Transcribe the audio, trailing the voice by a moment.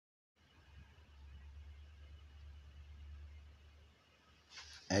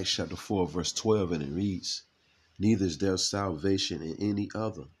Acts chapter 4, verse 12, and it reads, "Neither is there salvation in any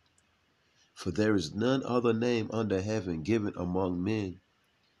other, for there is none other name under heaven given among men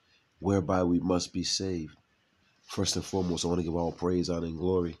whereby we must be saved." First and foremost, I want to give all praise, honor, and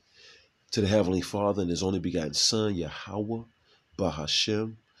glory to the Heavenly Father and His only begotten Son, Yahweh,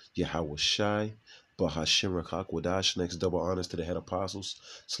 Bahashem, Yahweh Shai, Bahashem Rakakwadash. Next, double honors to the head apostles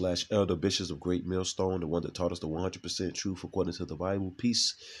 / elder bishops of Great Millstone, the one that taught us the 100% truth according to the Bible.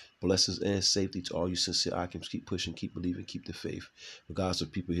 Peace, blessings, and safety to all you sincere Akims. Keep pushing, keep believing, keep the faith. Regardless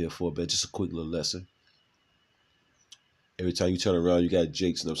of people here for a bit, just a quick little lesson. Every time you turn around, you got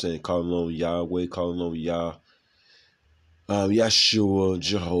Jakes, you know what I'm saying, calling on Yahweh, calling on Yahshua,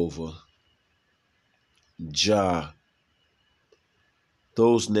 Jehovah, Jah.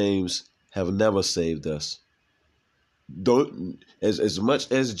 Those names have never saved us. Don't as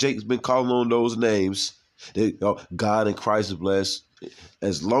much as Jake's been calling on those names, God and Christ is blessed.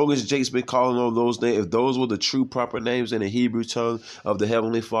 As long as Jake's been calling on those names, if those were the true proper names in the Hebrew tongue of the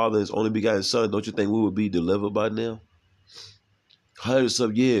Heavenly Father, His only begotten Son, don't you think we would be delivered by now? Hundreds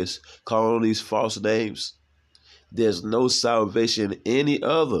of years calling on these false names. There's no salvation in any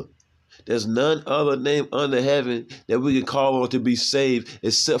other. There's none other name under heaven that we can call on to be saved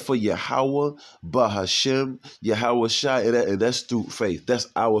except for Yahweh, Bahashem, Yahweh Shai, and that's through faith. That's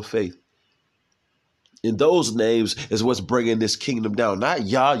our faith. And those names is what's bringing this kingdom down. Not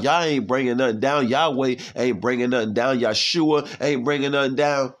Yah. Yah ain't bringing nothing down. Yahweh ain't bringing nothing down. Yahshua ain't bringing nothing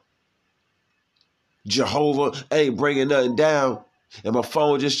down. Jehovah ain't bringing nothing down. And my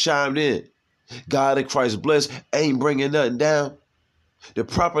phone just chimed in. God and Christ blessed ain't bringing nothing down. The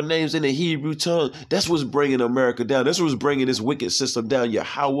proper names in the Hebrew tongue, that's what's bringing America down. That's what's bringing this wicked system down.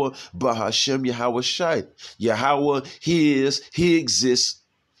 Yahweh, Bahashem, Yahweh Shai. Yahweh, He is, He exists.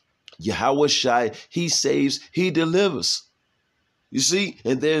 Yahweh Shai, He saves, He delivers. You see,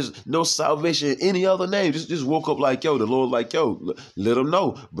 and there's no salvation in any other name. Just woke up like, yo, the Lord like, yo, let them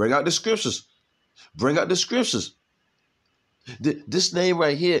know. Bring out the scriptures. Bring out the scriptures. This name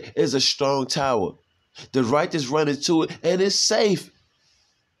right here is a strong tower. The righteous run into it and it's safe.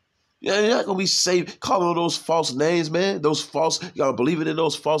 You're not going to be safe calling on those false names, man. Those false, y'all believing in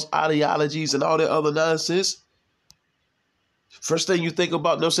those false ideologies and all that other nonsense. First thing you think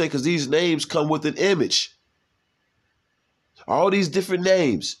about, you know what I'm saying, because these names come with an image. All these different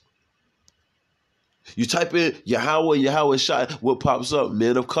names. You type in Yahweh, Yahweh Shai, what pops up?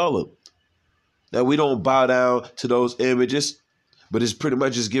 Men of color. Now, we don't bow down to those images, but it's pretty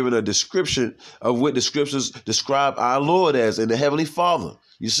much just giving a description of what the scriptures describe our Lord as and the Heavenly Father.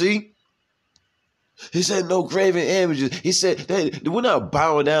 You see? He said no graven images. He said hey, we're not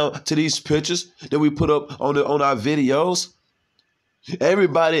bowing down to these pictures that we put up on our videos.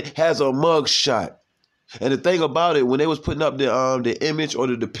 Everybody has a mug shot. And the thing about it, when they was putting up the image or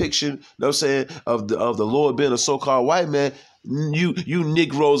the depiction, you know what I'm saying, of the Lord being a so-called white man, you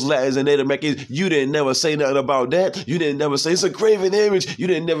Negroes, Latins, and Native Americans, you didn't never say nothing about that. You didn't never say it's a graven image. You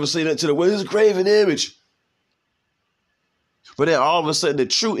didn't never say that to the world. It's a graven image. But then all of a sudden, the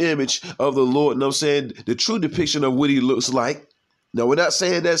true image of the Lord, you know what I'm saying, the true depiction of what He looks like. Now, we're not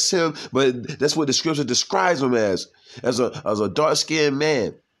saying that's Him, but that's what the scripture describes Him as a dark-skinned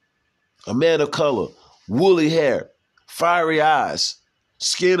man, a man of color, woolly hair, fiery eyes,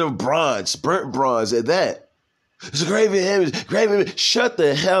 skin of bronze, burnt bronze at that. It's a graven image, graven image. Shut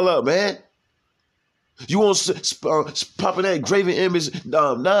the hell up, man. You won't popping that graven image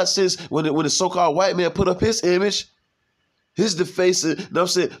nonsense when the so-called white man put up his image. His defacing, you know what I'm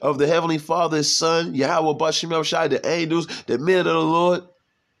saying, of the Heavenly Father, His Son, Yahweh, Bashem, Shai, the angels, the men of the Lord,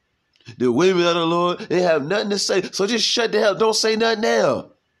 the women of the Lord. They have nothing to say. So just shut the hell. Don't say nothing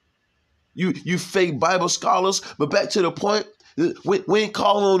now. You fake Bible scholars. But back to the point, we ain't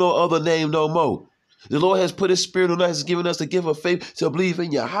calling on no other name no more. The Lord has put His Spirit on us, has given us the gift of faith to believe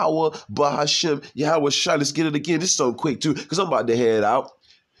in Yahweh, Bahashem, Yahweh Shai. Let's get it again. This is so quick too, because I'm about to head out.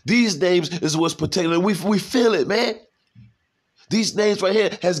 These names is what's particular. We feel it, man. These names right here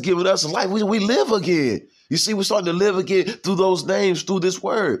has given us life. We live again. You see, we're starting to live again through those names, through this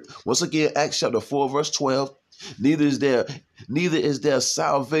word. Once again, Acts chapter 4, verse 12. Neither is there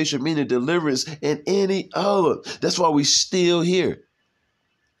salvation, meaning deliverance, in any other. That's why we still here.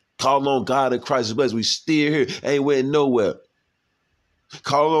 Calling on God and Christ is blessed. We still here. Ain't went nowhere.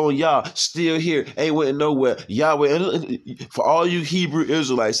 Calling on Yah, still here. Ain't went nowhere. Yahweh. For all you Hebrew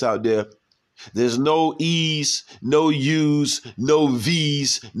Israelites out there, there's no E's, no U's, no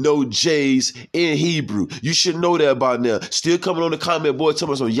V's, no J's in Hebrew. You should know that by now. Still coming on the comment board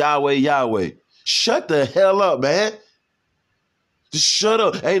telling us some Yahweh, Yahweh. Shut the hell up, man. Just shut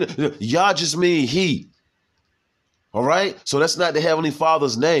up. Yah just mean He. All right. So that's not the Heavenly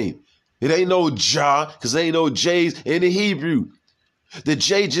Father's name. It ain't no Jah, because there ain't no J's in the Hebrew. The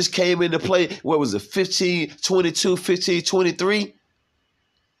J just came into play. What was it? 1522, 1523.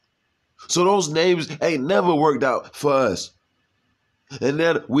 So those names ain't never worked out for us. And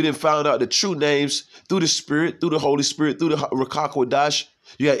then we didn't find out the true names through the Spirit, through the Holy Spirit, through the Rakakwadash.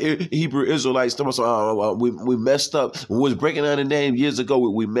 You got Hebrew Israelites talking about, we messed up. When we was breaking down the name years ago,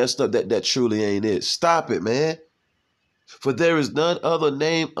 we messed up. That truly ain't it. Stop it, man. For there is none other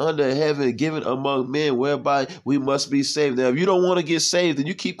name under heaven given among men whereby we must be saved. Now, if you don't want to get saved, then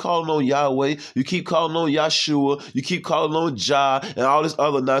you keep calling on Yahweh, you keep calling on Yahshua, you keep calling on Jah, and all this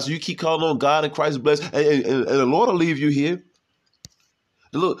other nonsense. You keep calling on God and Christ bless, and the Lord will leave you here.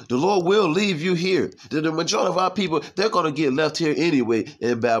 The Lord will leave you here. The majority of our people, they're going to get left here anyway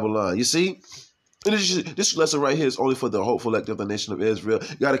in Babylon. You see? And this lesson right here is only for the hopeful elect of the nation of Israel.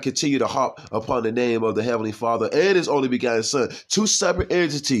 You got to continue to harp upon the name of the Heavenly Father and His only begotten Son. Two separate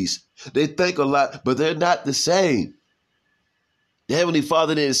entities. They think a lot, but they're not the same. The Heavenly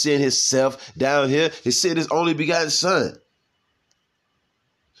Father didn't send Himself down here. He sent His only begotten Son.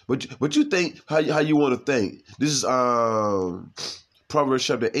 But you think how you want to think. This is Proverbs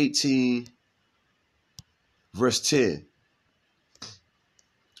chapter 18, verse 10.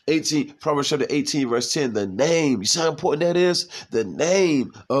 Proverbs chapter 18, verse 10. The name, you see how important that is? The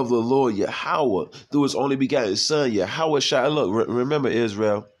name of the Lord Yahweh through His only begotten Son, Yahweh Shai. Look, remember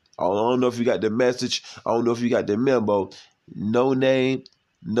Israel. I don't know if you got the message. I don't know if you got the memo. No name,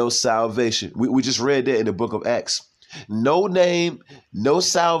 no salvation. We just read that in the book of Acts. No name, no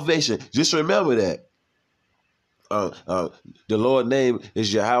salvation. Just remember that. The Lord's name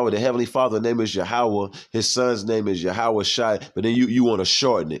is Yahweh. The Heavenly Father's name is Yahweh. His Son's name is Yahweh Shai. But then you want to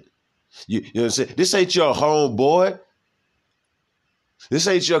shorten it. You know what I'm saying? This ain't your homeboy. This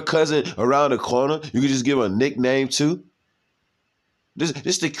ain't your cousin around the corner. You can just give him a nickname too.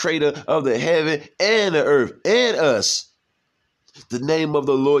 This the creator of the heaven and the earth and us. The name of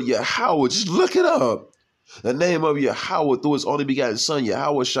the Lord Yahweh. Just look it up. The name of Yahweh through His only begotten Son,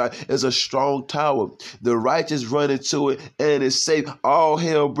 Yahweh Shai, is a strong tower. The righteous run into it and is safe. All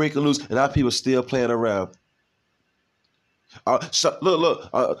hell breaking loose, and our people still playing around. Look,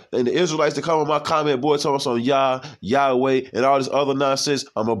 and the Israelites that come on my comment board talking about Yahweh, and all this other nonsense,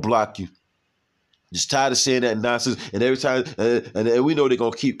 I'm going to block you. Just tired of saying that nonsense. And every time, and we know they're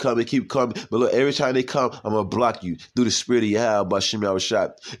going to keep coming. But look, every time they come, I'm going to block you through the spirit of Yahweh by Shem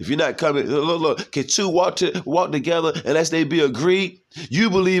Yahushua. If you're not coming, look, can two walk together unless they be agreed? You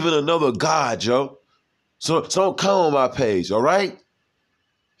believe in another God, Joe. So don't come on my page, all right?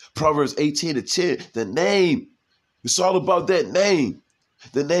 Proverbs 18:10, the name. It's all about that name.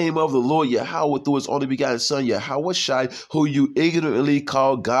 The name of the Lord Yahweh through His only begotten Son, Yahweh Shai, who you ignorantly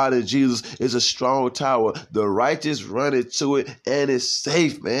call God and Jesus, is a strong tower. The righteous run into it and it's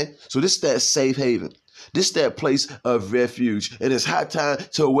safe, man. So this is that safe haven. This is that place of refuge. And it's high time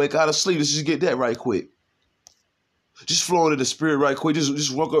to wake out of sleep. Let's just get that right quick. Just flow into the spirit right quick. Just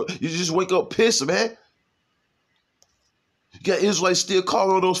wake up. You just wake up pissed, man. You got Israelites still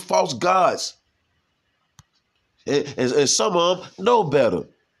calling on those false gods. And some of them know better.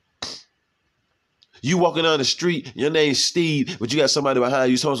 You walking down the street, your name's Steve, but you got somebody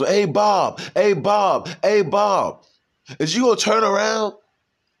behind you talking, hey, Bob, hey, Bob, hey, Bob. Is you going to turn around?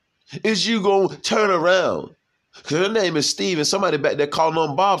 Is you going to turn around? Because your name is Steve and somebody back there calling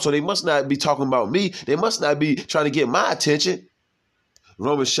on Bob, so they must not be talking about me. They must not be trying to get my attention.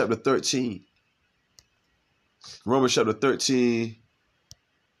 Romans chapter 13. Romans chapter 13.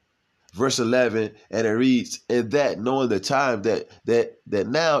 Verse 11, and it reads, and that knowing the time that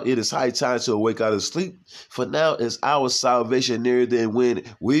now it is high time to awake out of sleep, for now is our salvation nearer than when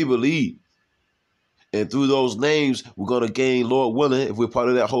we believe. And through those names, we're going to gain, Lord willing, if we're part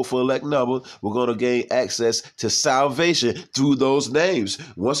of that hopeful elect number, we're going to gain access to salvation through those names.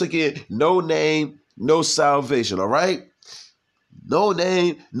 Once again, no name, no salvation, all right? No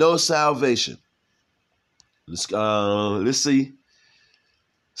name, no salvation. Let's see.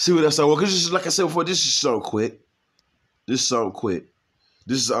 See what that's all. Because just like I said before, this is so quick. This is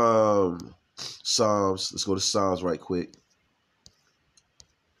Psalms. Let's go to Psalms right quick.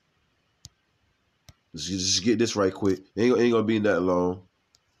 Let's just get this right quick. Ain't gonna be that long.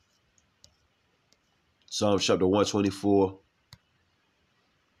 Psalms chapter 124.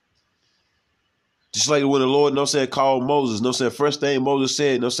 Just like when the Lord, called Moses, first thing Moses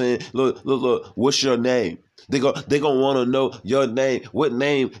said, look, what's your name? They gonna want to know your name. What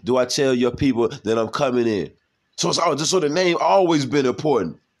name do I tell your people that I'm coming in? So the name always been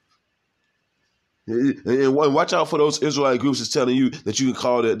important. And watch out for those Israelite groups that's telling you that you can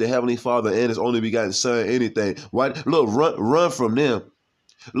call the Heavenly Father and His only begotten Son anything. What? Look, run from them.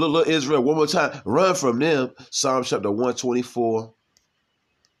 Look, Israel, one more time. Run from them. Psalm chapter 124,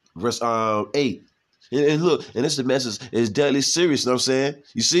 verse 8. And look, and this the message is deadly serious. You know what I'm saying?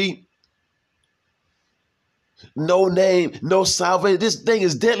 You see? No name, no salvation. This thing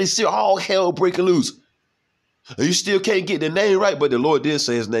is deadly serious. All hell breaking loose. And you still can't get the name right, but the Lord did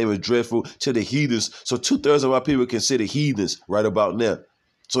say His name is dreadful to the heathens. So 2/3 of our people consider heathens right about now.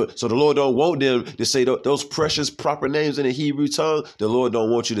 So the Lord don't want them to say those precious proper names in the Hebrew tongue. The Lord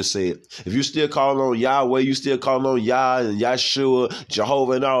don't want you to say it. If you still calling on Yahweh, you still calling on Yah and Yahshua,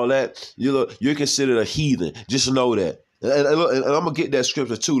 Jehovah and all that, you're considered a heathen. Just know that. And I'm going to get that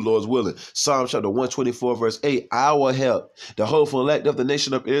scripture too, Lord's willing. Psalm chapter 124, verse 8. Our help, the hopeful elect of the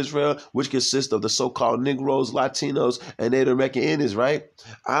nation of Israel, which consists of the so-called Negroes, Latinos, and Native American Indians, right?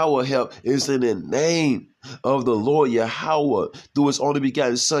 Our help is in the name of the Lord Yahweh, through His only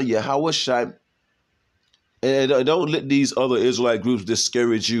begotten Son, Yahweh Shai. And don't let these other Israelite groups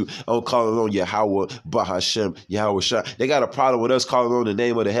discourage you on calling on Yahweh, Bahashem, Yahweh Shai. They got a problem with us calling on the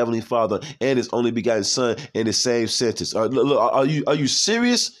name of the Heavenly Father and His only begotten Son in the same sentence. Look, are you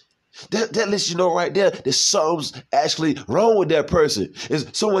serious? That lets you know right there that something's actually wrong with that person.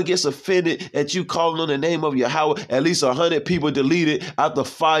 If someone gets offended at you calling on the name of Yahweh, at least 100 people deleted after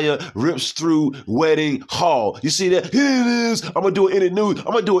fire rips through wedding hall. You see that? Here it is. I'm going to do it in the news.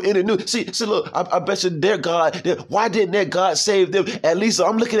 I'm going to do it in the news. See, look, I bet you their God, why didn't that God save them? At least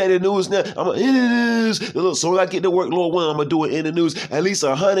I'm looking at the news now. I'm like, it is. Look, so when I get to work, Lord willing, I'm going to do it in the news. At least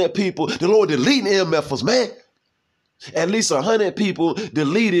 100 people. The Lord deleting MFers, man. At least 100 people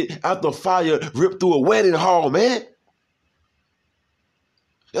deleted after fire ripped through a wedding hall, man.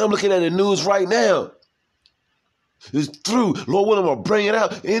 And I'm looking at the news right now. It's through. Lord willing, I'm going to bring it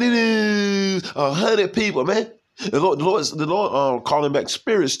out. And it is 100 people, man. The Lord calling back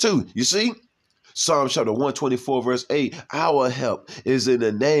spirits too. You see? Psalm chapter 124, verse 8. Our help is in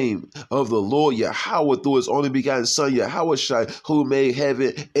the name of the Lord Yahweh, through His only begotten Son, Yahweh Shai, who made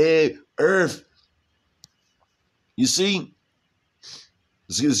heaven and earth. You see,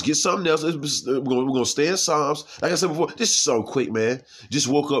 let's get something else. We're gonna stay in Psalms. Like I said before, this is so quick, man. Just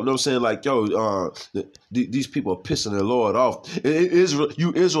woke up, you know what I'm saying? Like, yo, these people are pissing the Lord off. Israel,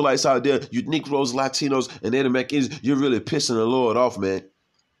 you Israelites out there, you Negroes, Latinos, and Native Americans, you're really pissing the Lord off, man.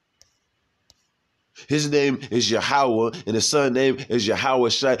 His name is Yahweh, and His Son's name is Yahweh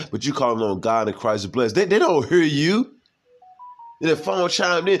Shai, but you calling on God and Christ blessed. They don't hear you. And the phone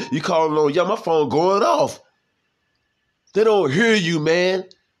chimed in, you calling on, yeah, my phone going off. They don't hear you, man.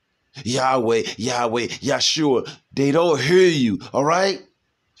 Yahweh, Yahshua. They don't hear you, all right?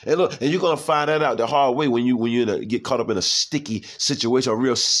 And look, and you're going to find that out the hard way when you get caught up in a sticky situation, a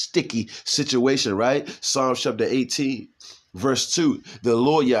real sticky situation, right? Psalm chapter 18, verse 2. The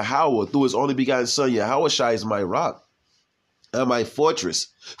Lord Yahweh, through His only begotten Son, Yahweh Shai, is my rock and my fortress.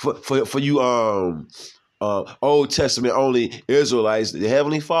 For you, Old Testament only Israelites, the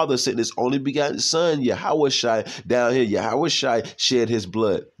Heavenly Father sent His only begotten Son, Yahweh Shai, down here. Yahweh Shai shed His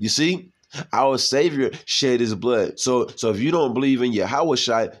blood. You see, our Savior shed His blood. So if you don't believe in Yahweh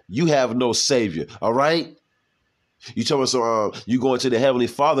Shai, you have no Savior. All right. You tell me, so you going to the Heavenly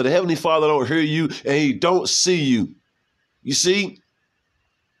Father. The Heavenly Father don't hear you and He don't see you. You see.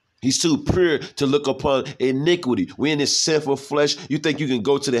 He's too pure to look upon iniquity. We're in this sinful flesh. You think you can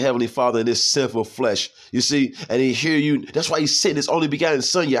go to the Heavenly Father in this sinful flesh. You see? And He hear you. That's why He sent His only begotten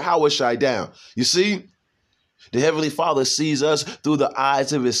Son, Yahweh Shai, down. You see? The Heavenly Father sees us through the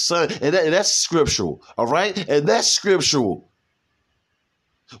eyes of His Son. And that's scriptural. All right? And that's scriptural.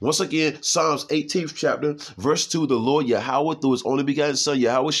 Once again, Psalms 18th chapter, verse 2, the Lord Yahweh, through His only begotten Son,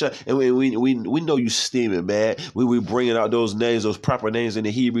 Yahweh Shai. And we know you steaming, man. We bringing out those names, those proper names in the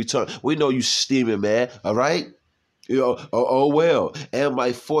Hebrew tongue. We know you steaming, man. All right? Well, and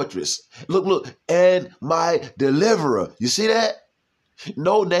my fortress. Look, and my deliverer. You see that?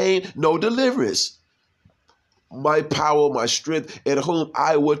 No name, no deliverance. My power, my strength, in whom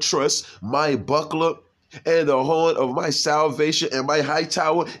I will trust, my buckler, and the horn of my salvation and my high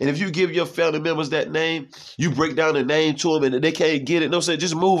tower. And if you give your family members that name, you break down the name to them and they can't get it. No, say,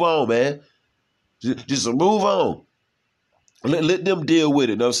 just move on, man. Just move on. Let them deal with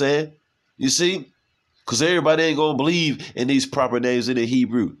it. Know what I'm saying? You see? Because everybody ain't going to believe in these proper names in the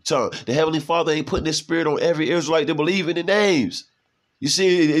Hebrew tongue. The Heavenly Father ain't putting His Spirit on every Israelite to believe in the names. You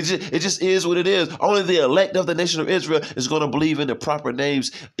see, it just is what it is. Only the elect of the nation of Israel is going to believe in the proper names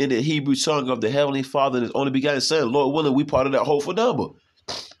in the Hebrew tongue of the Heavenly Father and His only begotten Son. Lord willing, we part of that hopeful number.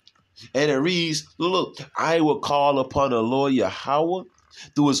 And it reads, look, I will call upon the Lord Yahweh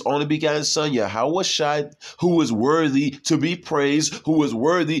through his only begotten son, Yahweh Shai, who is worthy to be praised, who is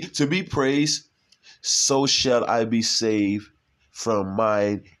worthy to be praised, so shall I be saved from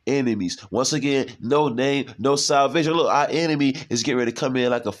mine enemies. Once again, no name, no salvation. Look, our enemy is getting ready to come in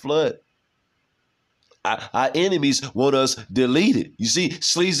like a flood. Our enemies want us deleted. You see,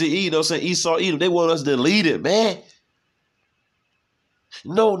 Sleazy Edom, saying Esau Edom, they want us deleted, man.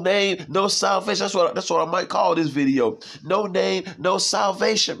 No name, no salvation. That's what I might call this video. No name, no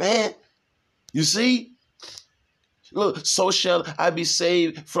salvation, man. You see? Look, so shall I be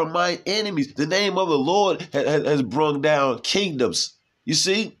saved from my enemies. The name of the Lord has brung down kingdoms. You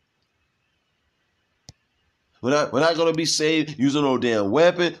see? We're not going to be saved using no damn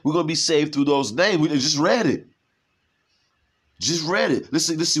weapon. We're going to be saved through those names. We just read it. Just read it. Let's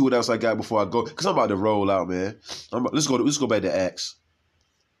see what else I got before I go. Because I'm about to roll out, man. Let's go back to Acts.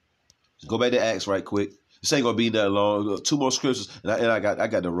 Let's go back to Acts right quick. This ain't going to be that long. 2 more scriptures, and I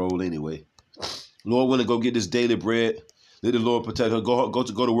got to roll anyway. Lord willing, go get this daily bread. Let the Lord protect her. Go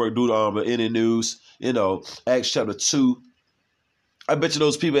to work, do any news. You know, Acts chapter 2. I bet you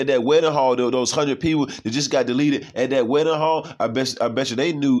those people at that wedding hall, those 100 people that just got deleted at that wedding hall, I bet you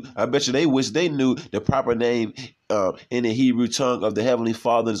they knew. I bet you they wish they knew the proper name in the Hebrew tongue of the Heavenly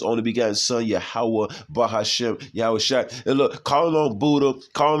Father, His only begotten Son, Yahweh, Bahashem, Yahweh Shai. And look, calling on Buddha,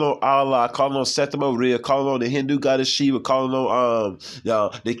 calling on Allah, calling on Santa Maria, calling on the Hindu goddess Shiva, calling on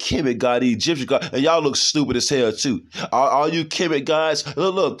the Kemet god, the Egyptian god, and y'all look stupid as hell too. All you Kemet gods,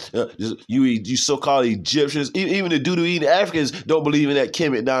 look, you so-called Egyptians, even the doo-doo-eating Africans don't believe in that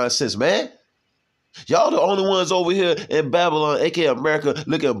Kemet nonsense, man. Y'all the only ones over here in Babylon, aka America,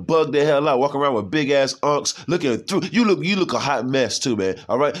 looking bugged the hell out, walking around with big ass unks, looking through. You look a hot mess too, man.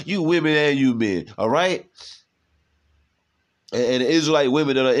 All right, you women and you men. All right, and the Israelite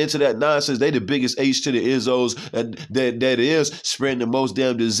women that are into that nonsense, they the biggest H to the Izzos that is spreading the most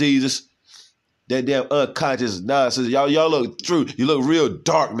damn diseases. That damn unconscious nonsense. Y'all look through. You look real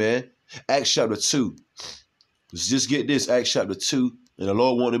dark, man. Acts chapter 2. Let's just get this. Acts chapter 2. And the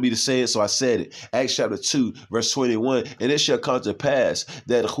Lord wanted me to say it, so I said it. Acts chapter 2, verse 21. And it shall come to pass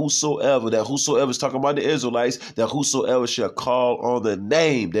that whosoever is talking about the Israelites, that whosoever shall call on the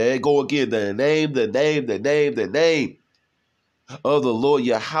name, there you go again, the name of the Lord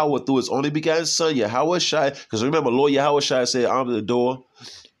Yahweh through his only begotten Son, Yahweh Shai. Because remember, Lord Yahweh Shai said, I'm the door.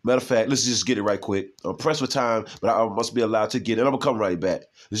 Matter of fact, let's just get it right quick. I'm pressed for time, but I must be allowed to get it. I'm going to come right back.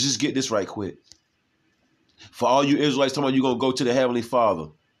 Let's just get this right quick. For all you Israelites talking about you're going to go to the Heavenly Father.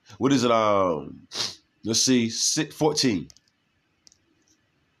 What is it? Let's see, 14.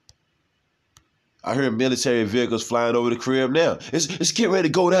 I hear military vehicles flying over the crib now. It's getting ready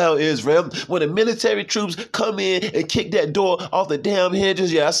to go down, Israel. When the military troops come in and kick that door off the damn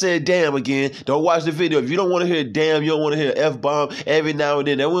hinges. Yeah, I said damn again. Don't watch the video. If you don't want to hear damn, you don't want to hear F-bomb every now and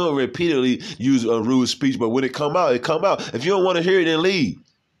then. They won't repeatedly use a rude speech, but when it come out, it come out. If you don't want to hear it, then leave.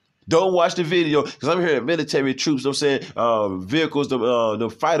 Don't watch the video because I'm hearing military troops, I'm saying vehicles,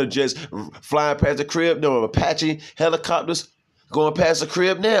 the fighter jets flying past the crib, the Apache helicopters going past the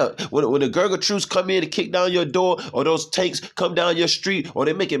crib now. When the Gurga troops come in to kick down your door, or those tanks come down your street, or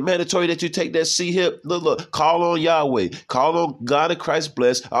they make it mandatory that you take that C-hip, look, call on Yahweh, call on God and Christ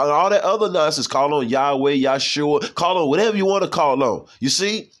bless, all that other nonsense, call on Yahweh, Yahshua, call on whatever you want to call on. You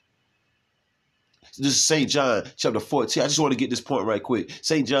see? This is St. John chapter 14. I just want to get this point right quick.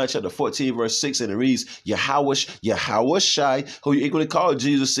 St. John chapter 14, verse 6, and it reads, Yahweh Shai, who you equally call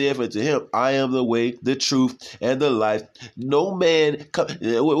Jesus, saith unto him, I am the way, the truth, and the life. No man,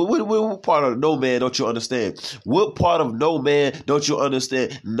 what part of no man don't you understand? What part of no man don't you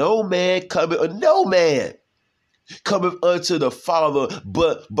understand? No man cometh unto the Father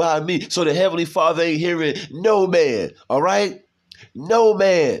but by me. So the Heavenly Father ain't hearing no man, all right? No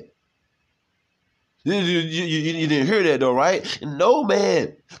man. You didn't hear that though, right? No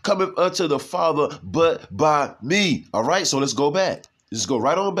man cometh unto the Father but by me. All right, so let's go back. Let's go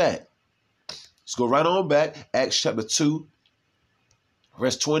right on back. Let's go right on back. Acts chapter 2,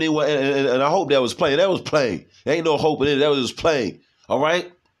 verse 21. And I hope that was plain. That was plain. There ain't no hope in it. That was just plain. All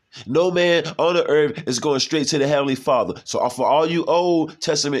right? No man on the earth is going straight to the Heavenly Father. So for all you Old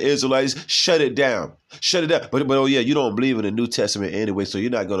Testament Israelites, shut it down. Shut it down. But oh yeah, you don't believe in the New Testament anyway, so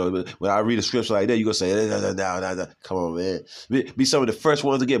you're not going to, when I read a scripture like that, you're going to say, nah. Come on, man. Be some of the first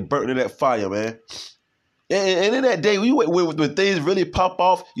ones to get burnt in that fire, man. And in that day, when things really pop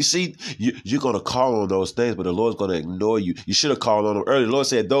off, you see, you're going to call on those things, but the Lord's going to ignore you. You should have called on them early. The Lord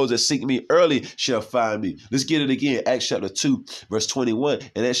said, those that seek me early shall find me. Let's get it again. Acts chapter 2, verse 21.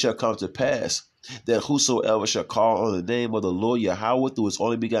 And it shall come to pass that whosoever shall call on the name of the Lord Yahweh through his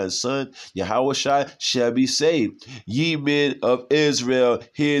only begotten Son, Yahweh shall be saved. Ye men of Israel,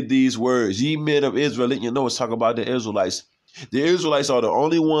 hear these words. Ye men of Israel, let you know it's talking about the Israelites. The Israelites are the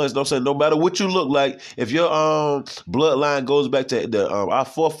only ones, I'm saying, no matter what you look like, if your bloodline goes back to our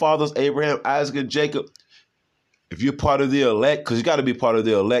forefathers, Abraham, Isaac, and Jacob, if you're part of the elect, because you got to be part of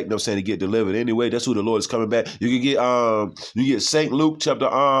the elect, I'm saying, to get delivered anyway. That's who the Lord is coming back. You can get St. Luke chapter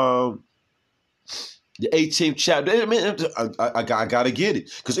the 18th chapter. I gotta get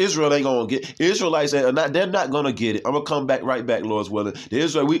it, because Israel ain't gonna get Israelites. They're not gonna get it. I'm gonna come back right back, Lord's willing. The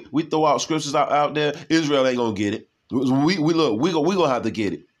Israel, we throw out scriptures out there. Israel ain't gonna get it. We gonna have to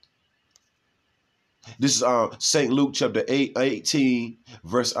get it. This is St. Luke chapter 18,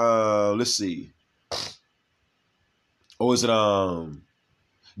 verse let's see. Or is it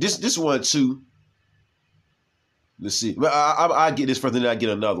this one too? Let's see. Well, I get this first, and then I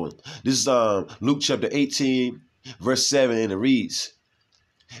get another one. This is Luke chapter 18, verse 7, and it reads,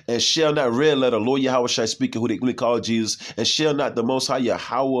 and shall not red letter Lord Yahweh shall speak who they call Jesus, and shall not the Most High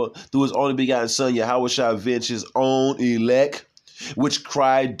Yahweh through his only begotten Son Yahweh shall avenge his own elect, which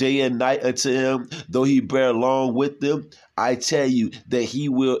cry day and night unto him, though he bear long with them? I tell you that he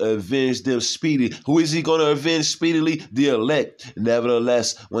will avenge them speedily. Who is he going to avenge speedily? The elect.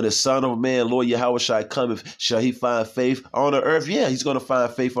 Nevertheless, when the Son of Man, Lord Yahweh shall cometh, shall he find faith on the earth? Yeah, he's going to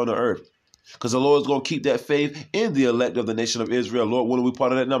find faith on the earth. Because the Lord is going to keep that faith in the elect of the nation of Israel. Lord, when are we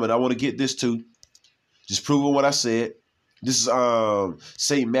part of that number? And I want to get this too. Just proving what I said. This is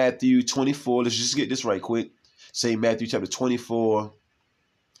St. Matthew 24. Let's just get this right quick. St. Matthew chapter 24,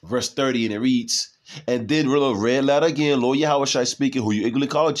 verse 30, and it reads, and then red letter again, Lord Yahweh shall speaking, who you ignorantly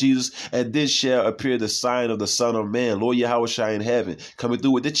call Jesus, and then shall appear the sign of the Son of Man, Lord Yahweh shall in heaven, coming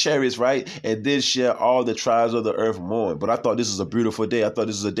through with the chariots, right? And then shall all the tribes of the earth mourn. But I thought this was a beautiful day. I thought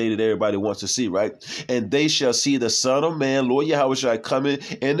this is a day that everybody wants to see, right? And they shall see the Son of Man, Lord Yahweh shall coming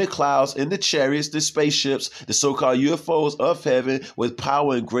in the clouds, in the chariots, the spaceships, the so-called UFOs of heaven, with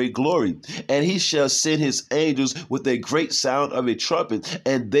power and great glory. And he shall send his angels with a great sound of a trumpet,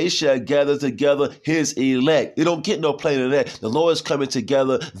 and they shall gather together his elect. It don't get no plainer than that. The Lord is coming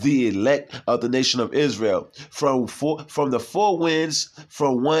together the elect of the nation of Israel from the four winds,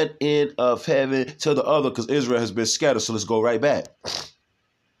 from one end of heaven to the other, because Israel has been scattered. So let's go right back.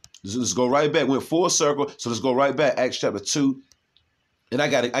 Let's go right back. Went full circle. So let's go right back. Acts chapter 2. And I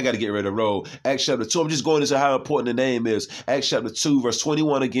gotta get ready to roll. Acts chapter 2. I'm just going into how important the name is. Acts chapter 2, verse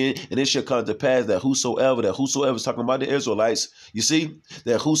 21 again. And it shall come to pass that whosoever is talking about the Israelites. You see,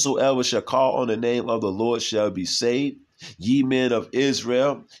 that whosoever shall call on the name of the Lord shall be saved. Ye men of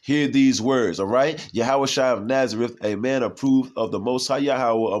Israel, hear these words, all right? Yahweh Shai of Nazareth, a man approved of the Most High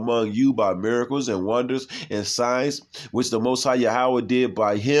Yahweh among you by miracles and wonders and signs, which the Most High Yahweh did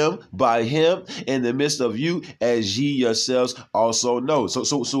by him in the midst of you, as ye yourselves also know. So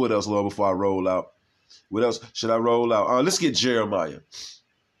what else, Lord, before I roll out? What else should I roll out? Let's get Jeremiah.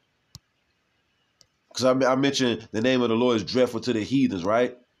 Because I mentioned the name of the Lord is dreadful to the heathens,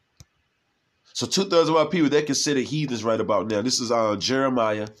 right? So 2/3 of our people, they consider heathens right about now. This is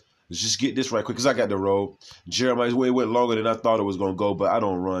Jeremiah. Let's just get this right quick, because I got the roll. Jeremiah's way went longer than I thought it was going to go, but I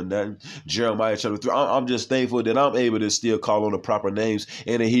don't run that. Jeremiah chapter 3. I'm just thankful that I'm able to still call on the proper names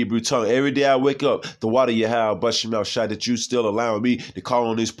in the Hebrew tongue. Every day I wake up, the water you have, Bashim Shai, that you still allowing me to call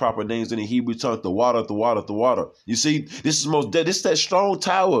on these proper names in the Hebrew tongue. The water, the water, the water. You see, this is that strong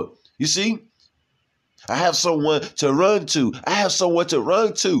tower. You see, I have someone to run to. I have someone to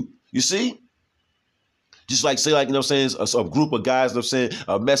run to. You see? Just like, say, like, you know what I'm saying, a group of guys, you know what I'm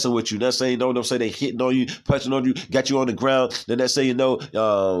saying, messing with you. That's saying, you know what I'm saying, they hitting on you, punching on you, got you on the ground. Then that's saying, you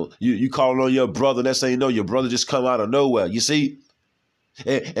know, you calling on your brother. That's saying, you know, your brother just come out of nowhere. You see?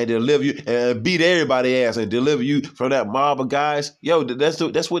 And deliver you and beat everybody's ass and deliver you from that mob of guys. Yo,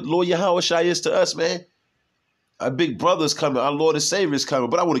 that's what Lord Yahweh Shai is to us, man. Our big brother's coming. Our Lord and Savior is coming.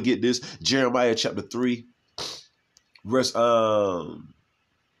 But I want to get this. Jeremiah chapter 3, verse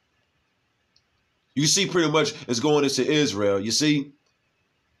you see, pretty much it's going into Israel. You see,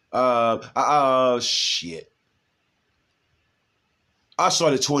 shit. I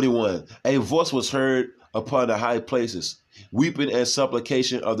started 21. A voice was heard upon the high places, weeping and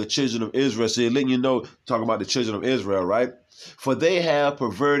supplication of the children of Israel. So letting you know, talking about the children of Israel, right? For they have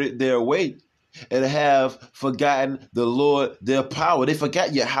perverted their way, and have forgotten the Lord their power. They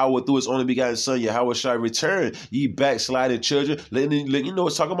forgot Yahweh through his only begotten son. Yahweh shall return, ye backsliding children. Let you know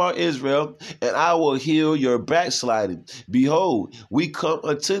it's talking about Israel. And I will heal your backsliding. Behold, we come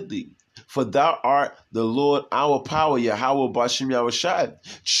unto thee. For thou art the Lord our power, Yahweh Bashem Yahushai.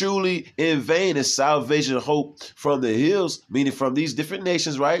 Truly in vain is salvation hope from the hills, meaning from these different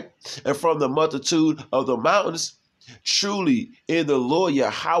nations, right? And from the multitude of the mountains. Truly in the Lord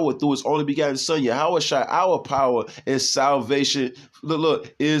Yahweh through his only begotten son, Yahweh Shai, our power is salvation.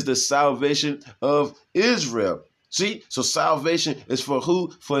 Look, is the salvation of Israel. See, so salvation is for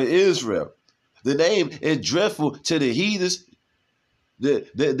who? For Israel. The name is dreadful to the heathens.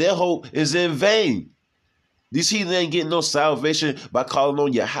 Their hope is in vain. These heathens ain't getting no salvation by calling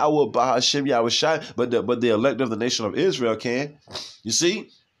on Yahweh, Bahashem, Yahushai, but the elect of the nation of Israel can. You see?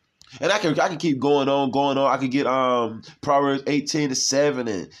 And I can keep going on. I could get Proverbs 18:7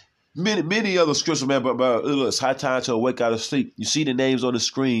 and many other scriptures, man. But look, it's high time to awake out of sleep. You see the names on the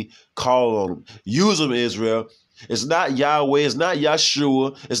screen. Call on them. Use them, Israel. It's not Yahweh. It's not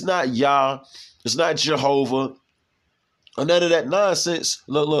Yahshua. It's not Yah. It's not Jehovah. Or none of that nonsense.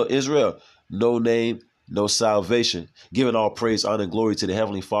 Look, Israel. No name, no salvation. Giving all praise, honor, and glory to the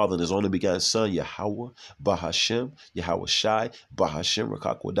Heavenly Father and his only begotten Son, Yahweh, Bahashem, Yahweh Shai, Bahashem,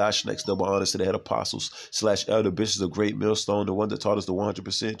 Rakakwadash. Next double honors to the head apostles / elder bishops of Great Millstone, the one that taught us the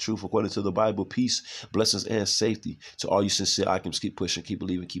 100% truth according to the Bible. Peace, blessings, and safety to all you sincere items. Keep pushing, keep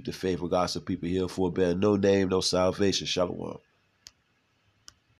believing, keep the faith. Regardless of people here for bear no name, no salvation. Shalom.